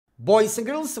Boys and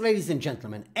girls, ladies and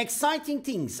gentlemen, exciting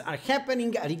things are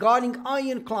happening regarding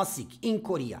Aion Classic in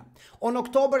Korea. On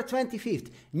October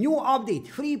 25th, new update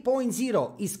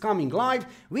 3.0 is coming live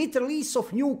with release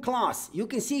of new class. You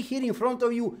can see here in front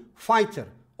of you, fighter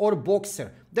or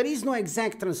boxer. There is no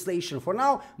exact translation for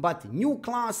now, but new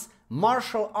class,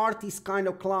 martial artist kind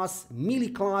of class, melee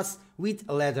class with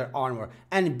leather armor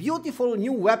and beautiful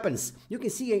new weapons. You can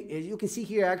see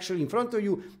here actually in front of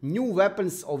you new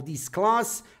weapons of this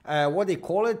class. What they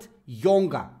call it,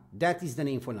 Yonga. That is the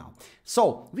name for now.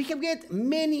 So we have get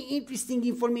many interesting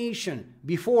information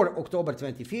before October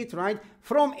 25th, right?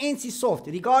 From NCSoft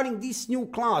regarding this new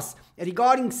class,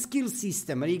 regarding skill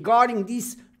system, regarding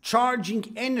this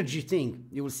charging energy thing,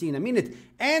 you will see in a minute,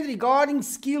 and regarding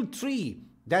skill tree.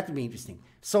 That will be interesting.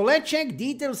 So let's check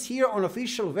details here on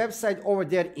official website over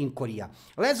there in Korea.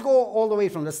 Let's go all the way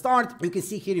from the start. You can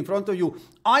see here in front of you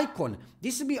icon.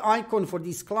 This will be icon for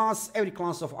this class. Every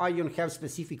class of Aion have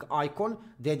specific icon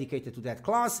dedicated to that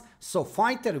class. So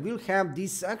fighter will have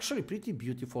this actually pretty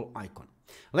beautiful icon.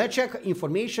 Let's check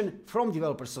information from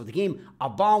developers of the game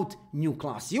about new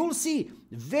class. You'll see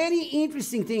very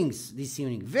interesting things this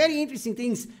evening. Very interesting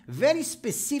things, very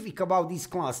specific about this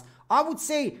class. I would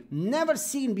say never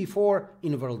seen before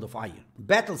in the world of Aion.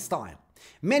 Battle style.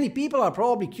 Many people are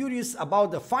probably curious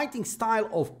about the fighting style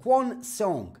of Kwon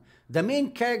Seong, the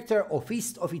main character of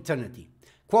Fist of Eternity.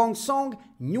 Kwon Seong,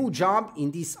 new job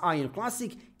in this Aion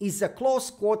Classic, is a close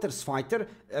quarters fighter.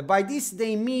 By this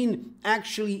they mean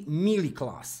actually melee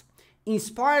class.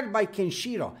 Inspired by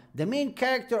Kenshiro, the main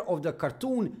character of the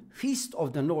cartoon Fist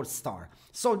of the North Star.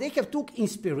 So they have took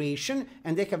inspiration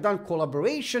and they have done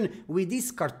collaboration with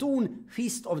this cartoon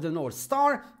Fist of the North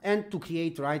Star and to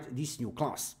create this new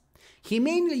class. He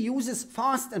mainly uses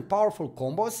fast and powerful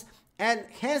combos and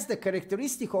has the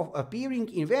characteristic of appearing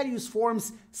in various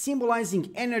forms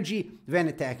symbolizing energy when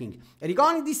attacking.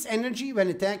 Regarding this energy when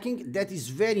attacking, that is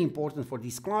very important for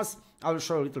this class. I will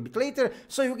show you a little bit later.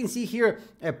 So you can see here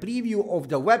a preview of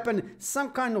the weapon,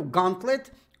 some kind of gauntlet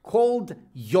called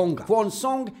Yonga. Kwon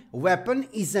Seong weapon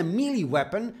is a melee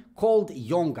weapon called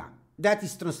Yonga. That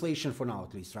is translation for now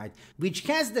at least, right? Which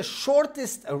has the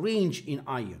shortest range in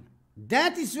Aion.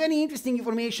 That is very interesting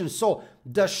information. So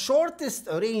the shortest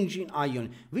range in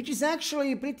Aion, which is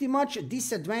actually pretty much a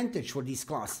disadvantage for this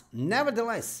class.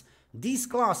 Nevertheless, this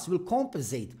class will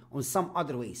compensate on some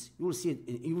other ways. You will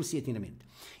see it in a minute.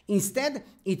 Instead,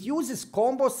 it uses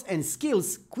combos and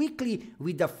skills quickly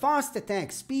with the fast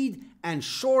attack speed and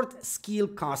short skill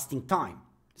casting time.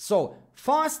 So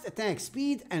fast attack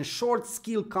speed and short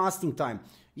skill casting time.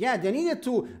 Yeah, they needed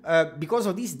to, because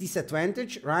of this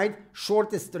disadvantage, right,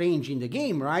 shortest range in the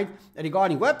game, right,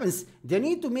 regarding weapons, they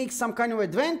need to make some kind of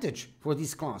advantage for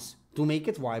this class to make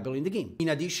it viable in the game. In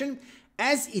addition,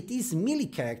 as it is melee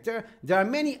character, there are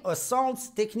many assaults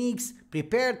techniques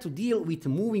prepared to deal with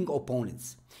moving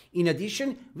opponents. In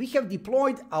addition, we have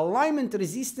deployed alignment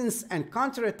resistance and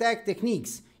counterattack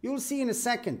techniques. You'll see in a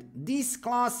second, this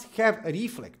class have a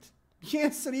reflect.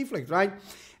 Yes, reflect, right?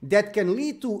 That can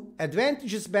lead to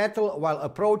advantageous battle while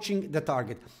approaching the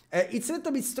target. It's a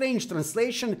little bit strange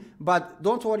translation, but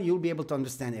don't worry, you'll be able to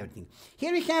understand everything.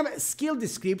 Here we have a skill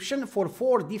description for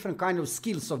 4 different kind of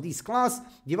skills of this class.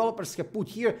 Developers have put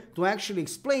here to actually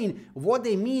explain what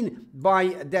they mean by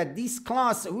that this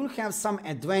class will have some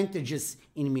advantages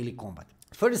in melee combat.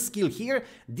 First skill here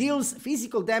deals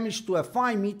physical damage to a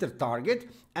 5-meter target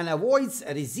and avoids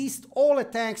resist all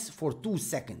attacks for 2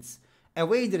 seconds.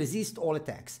 Evade resist all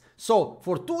attacks. So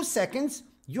for 2 seconds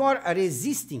you are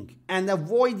resisting and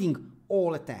avoiding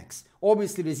all attacks.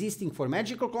 Obviously resisting for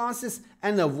magical classes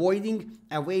and avoiding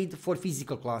evade for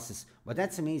physical classes. But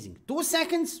that's amazing. 2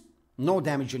 seconds, no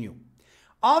damage on you.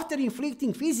 After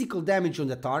inflicting physical damage on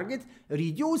the target,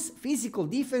 reduce physical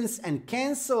defense and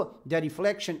cancel the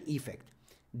reflection effect.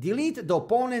 Delete the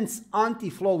opponent's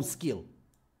anti-flow skill.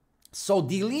 So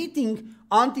deleting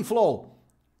anti-flow,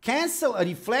 cancel a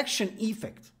reflection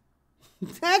effect.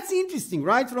 That's interesting,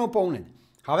 right, from opponent.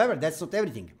 However, that's not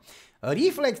everything.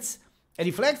 Reflects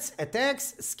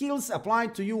attacks skills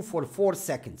applied to you for 4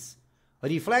 seconds. A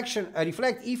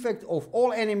reflect effect of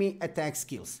all enemy attack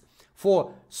skills.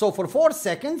 So for 4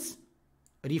 seconds,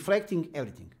 reflecting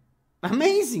everything.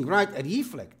 Amazing, right? A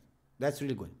reflect. That's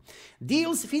really good.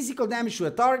 Deals physical damage to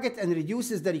a target and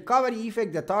reduces the recovery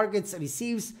effect the target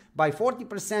receives by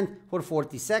 40% for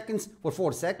 40 seconds. For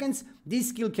 4 seconds, this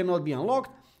skill cannot be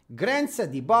unlocked. Grants a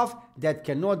debuff that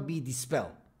cannot be dispelled.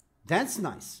 That's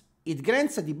nice. It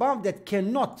grants a debuff that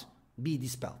cannot be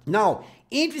dispelled. Now,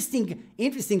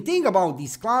 Interesting thing about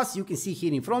this class, you can see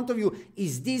here in front of you,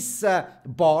 is this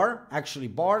bar, actually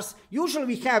bars. Usually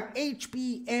we have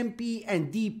HP, MP,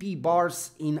 and DP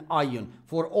bars in Aion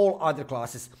for all other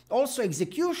classes. Also,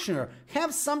 Executioner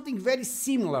have something very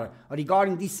similar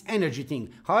regarding this energy thing.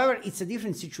 However, it's a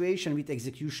different situation with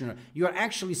Executioner. You are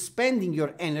actually spending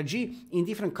your energy in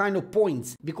different kind of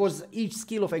points, because each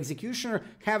skill of Executioner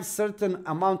have certain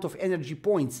amount of energy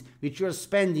points which you are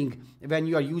spending when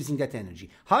you are using that energy.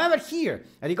 However, here,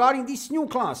 regarding this new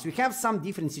class, we have some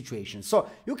different situations. So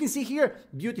you can see here,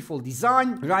 beautiful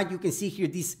design, right? You can see here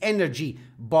this energy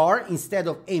bar instead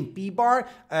of MP bar.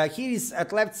 Here is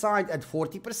at left side at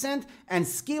 40%, and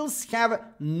skills have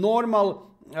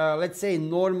normal, let's say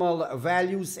normal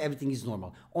values, everything is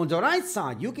normal. On the right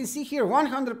side, you can see here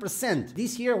 100%.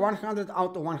 This here, 100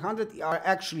 out of 100 are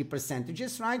actually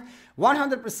percentages, right?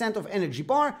 100% of energy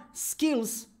bar,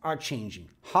 skills are changing.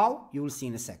 How? You will see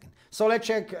in a second. So let's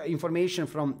check information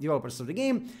from developers of the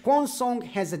game. Kwon Song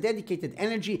has a dedicated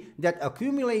energy that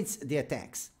accumulates the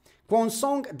attacks. Kwon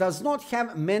Song does not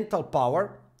have mental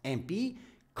power, MP,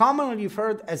 commonly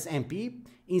referred as MP.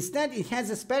 Instead, it has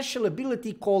a special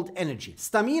ability called energy.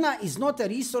 Stamina is not a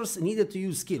resource needed to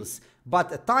use skills,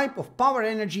 but a type of power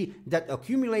energy that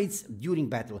accumulates during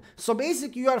battle. So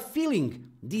basically, you are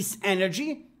filling this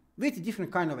energy with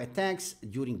different kind of attacks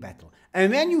during battle.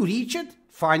 And when you reach it,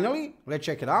 finally, let's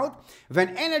check it out.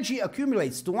 When energy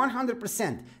accumulates to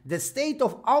 100%, the state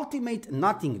of ultimate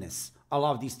nothingness. I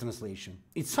love this translation.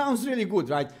 It sounds really good,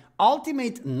 right?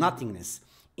 Ultimate nothingness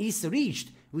is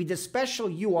reached with a special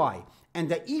UI, and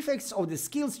the effects of the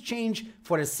skills change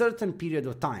for a certain period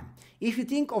of time. If you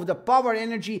think of the power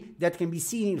energy that can be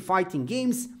seen in fighting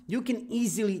games, you can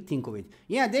easily think of it.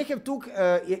 Yeah, they have took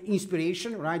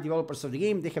inspiration, right? Developers of the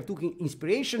game, they have took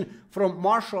inspiration from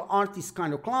martial artist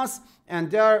kind of class, and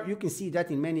there you can see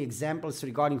that in many examples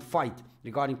regarding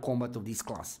combat of this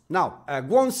class. Now,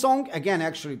 Kwon Song, again,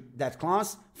 actually that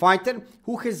class, fighter,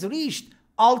 who has reached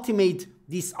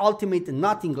this ultimate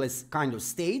nothingless kind of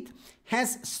state,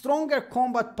 has stronger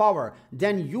combat power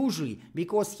than usually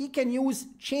because he can use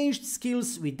changed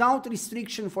skills without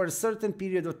restriction for a certain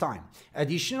period of time.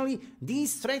 Additionally,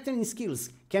 these threatening skills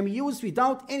can be used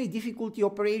without any difficulty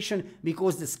operation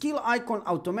because the skill icon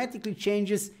automatically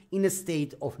changes in a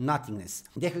state of nothingness.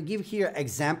 They will give here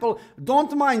example.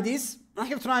 Don't mind this. I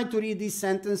have tried to read this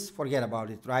sentence, forget about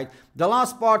it, right? The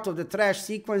last part of the trash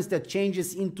sequence that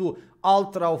changes into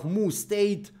Ultra of Mu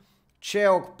state,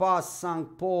 Cheok Pa Sang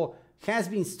Po, has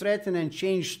been strengthened and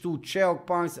changed to Cheok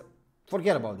Pa.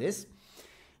 Forget about this.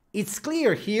 It's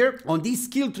clear here on this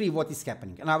skill tree what is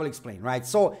happening, and I will explain, right?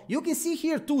 So you can see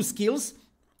here two skills,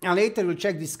 and later we'll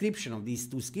check description of these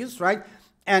two skills, right?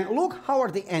 And look how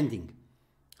are they ending.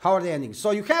 How are they ending?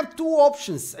 So you have two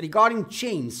options regarding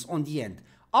chains on the end.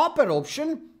 Upper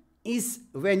option is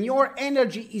when your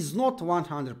energy is not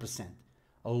 100%.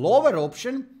 A lower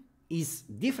option is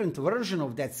different version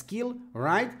of that skill,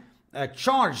 right? A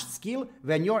charged skill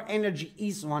when your energy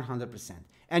is 100%.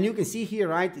 And you can see here,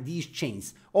 right, these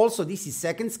chains. Also, this is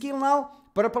second skill now,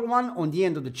 purple one on the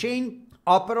end of the chain.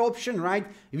 Upper option, right,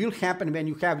 it will happen when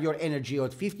you have your energy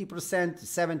at 50%,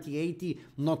 70, 80,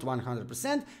 not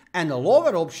 100%. And the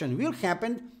lower option will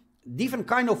happen different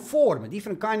kind of form,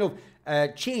 different kind of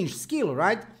change skill,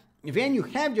 right, when you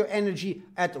have your energy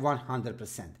at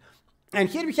 100%. And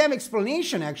here we have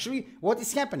explanation actually what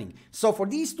is happening. So for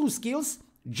these two skills,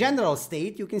 general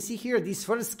state, you can see here this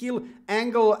first skill,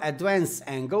 angle, advanced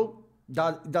angle,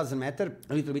 doesn't matter,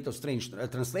 a little bit of strange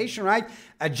translation, right?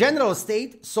 A general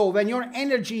state, so when your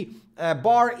energy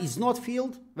bar is not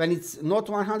filled, when it's not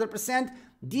 100%,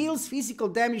 deals physical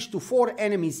damage to 4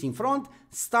 enemies in front,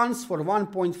 stuns for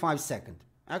 1.5 seconds.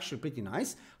 Actually pretty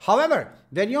nice. However,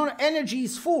 when your energy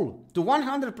is full to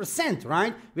 100%,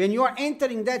 right, when you are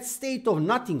entering that state of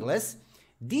nothingness,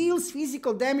 deals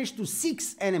physical damage to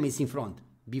 6 enemies in front.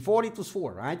 Before it was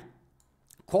 4, right?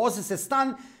 Causes a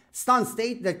stun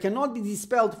state that cannot be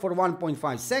dispelled for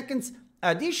 1.5 seconds.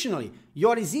 Additionally,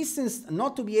 your resistance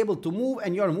not to be able to move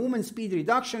and your movement speed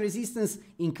reduction resistance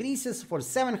increases for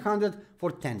 700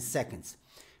 for 10 seconds.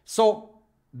 So,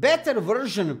 better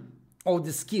version of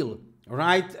the skill,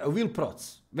 right, will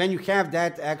procs. When you have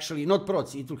that actually, not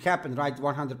procs, it will happen, right,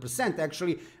 100%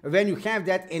 actually, when you have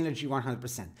that energy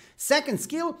 100%. Second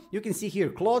skill, you can see here,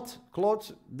 cloth,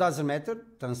 doesn't matter,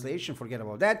 translation, forget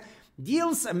about that,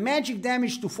 deals magic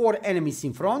damage to 4 enemies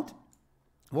in front.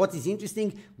 What is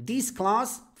interesting, this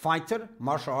class, fighter,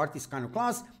 martial artist kind of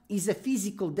class, is a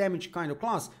physical damage kind of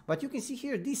class. But you can see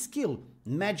here, this skill,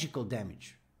 magical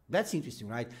damage. That's interesting,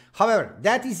 right? However,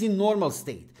 that is in normal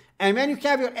state. And when you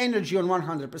have your energy on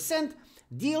 100%,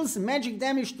 deals magic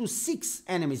damage to 6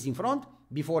 enemies in front,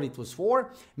 before it was 4,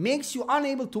 makes you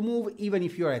unable to move even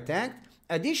if you're attacked.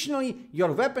 Additionally,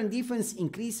 your weapon defense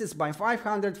increases by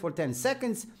 500 for 10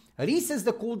 seconds, resets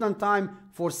the cooldown time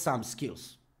for some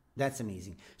skills. That's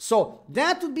amazing. So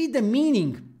that would be the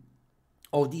meaning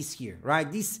of this here, right?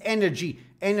 This energy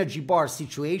bar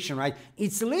situation, right?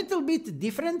 It's a little bit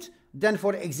different than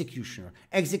for Executioner.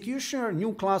 Executioner,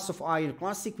 new class of Aion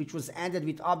Classic, which was added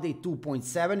with update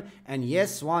 2.7, and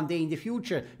yes, one day in the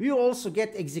future, we will also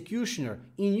get Executioner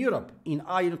in Europe, in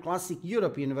Aion Classic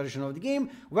European version of the game,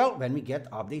 well, when we get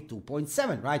update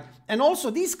 2.7, right? And also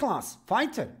this class,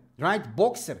 Fighter, right,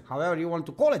 Boxer, however you want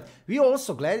to call it, we will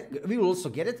also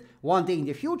get it one day in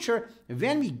the future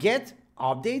when we get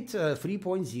update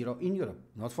 3.0 in Europe.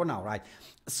 Not for now, right?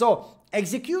 So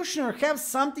Executioner has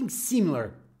something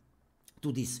similar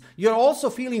to this. You're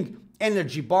also feeling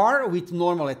energy bar with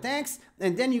normal attacks,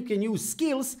 and then you can use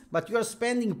skills, but you are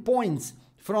spending points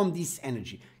from this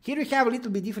energy. Here we have a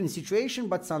little bit different situation,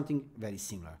 but something very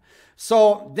similar.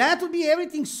 So that would be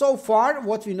everything so far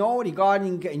what we know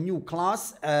regarding a new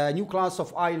class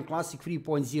of Aion Classic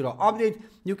 3.0 update.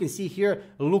 You can see here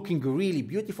looking really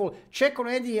beautiful. Check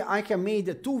already, I have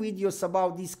made 2 videos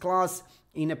about this class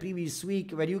in a previous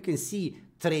week where you can see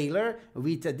trailer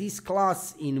with this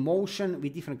class in motion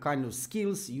with different kind of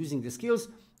skills, using the skills.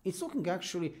 It's looking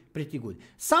actually pretty good.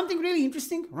 Something really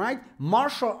interesting, right?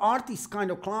 Martial artist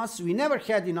kind of class we never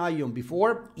had in Aion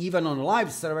before. Even on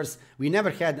live servers, we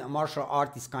never had a martial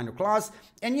artist kind of class.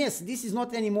 And yes, this is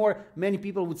not anymore, many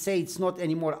people would say it's not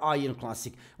anymore Aion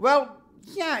Classic. Well,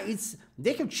 yeah,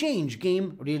 they have changed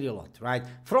game really a lot, right?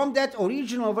 From that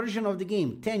original version of the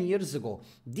game 10 years ago,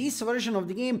 this version of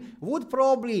the game would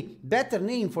probably, better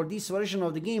name for this version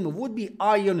of the game would be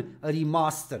Aion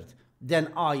Remastered than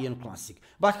Aion Classic.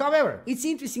 But however, it's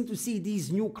interesting to see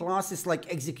these new classes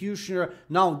like Executioner,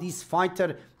 now this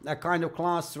Fighter kind of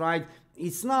class, right?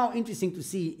 It's now interesting to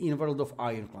see in the world of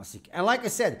Aion Classic. And like I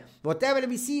said, whatever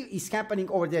we see is happening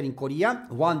over there in Korea,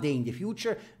 one day in the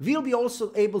future, we'll be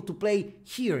also able to play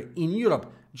here in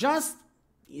Europe, just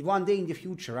one day in the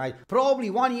future, right? Probably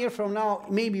 1 year from now,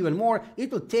 maybe even more, it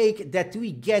will take that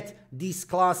we get this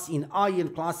class in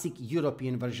Aion Classic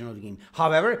European version of the game.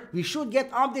 However, we should get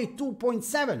update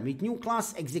 2.7 with new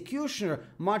class Executioner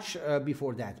much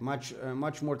before that,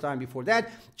 much more time before that.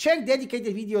 Check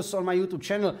dedicated videos on my YouTube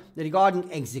channel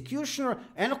regarding Executioner,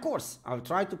 and of course, I'll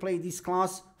try to play this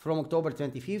class from October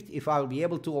 25th. If I will be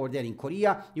able to over there in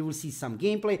Korea, you will see some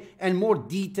gameplay and more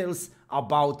details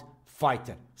about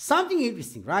Fighter. Something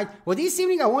interesting, right? Well, this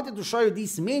evening I wanted to show you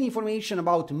this main information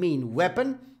about main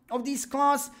weapon of this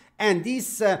class and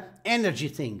this energy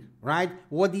thing, right?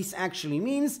 What this actually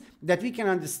means, that we can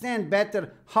understand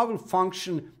better how will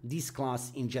function this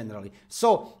class in generally.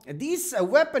 So this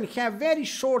weapon have very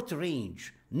short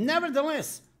range.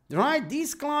 Nevertheless, right,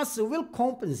 this class will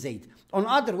compensate on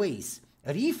other ways.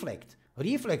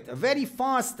 Reflect, a very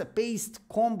fast-paced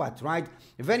combat, right?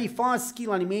 A very fast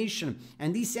skill animation,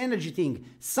 and this energy thing,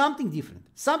 something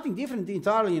different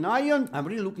entirely in Aion. I'm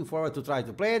really looking forward to try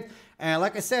to play it. And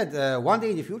like I said, one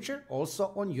day in the future,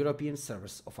 also on European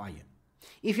servers of Aion.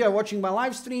 If you are watching my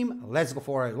live stream, let's go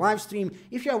for a live stream.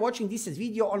 If you are watching this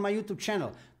video on my YouTube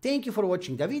channel, thank you for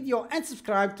watching the video and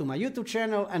subscribe to my YouTube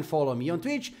channel and follow me on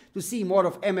Twitch to see more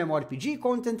of mmorpg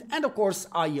content and of course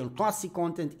Aion Classic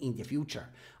content in the future.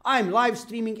 I'm live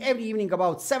streaming every evening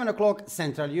about 7 o'clock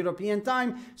Central European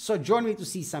time, so join me to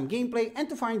see some gameplay and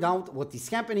to find out what is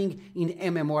happening in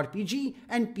mmorpg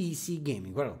and PC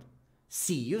gaming world.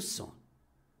 See you soon.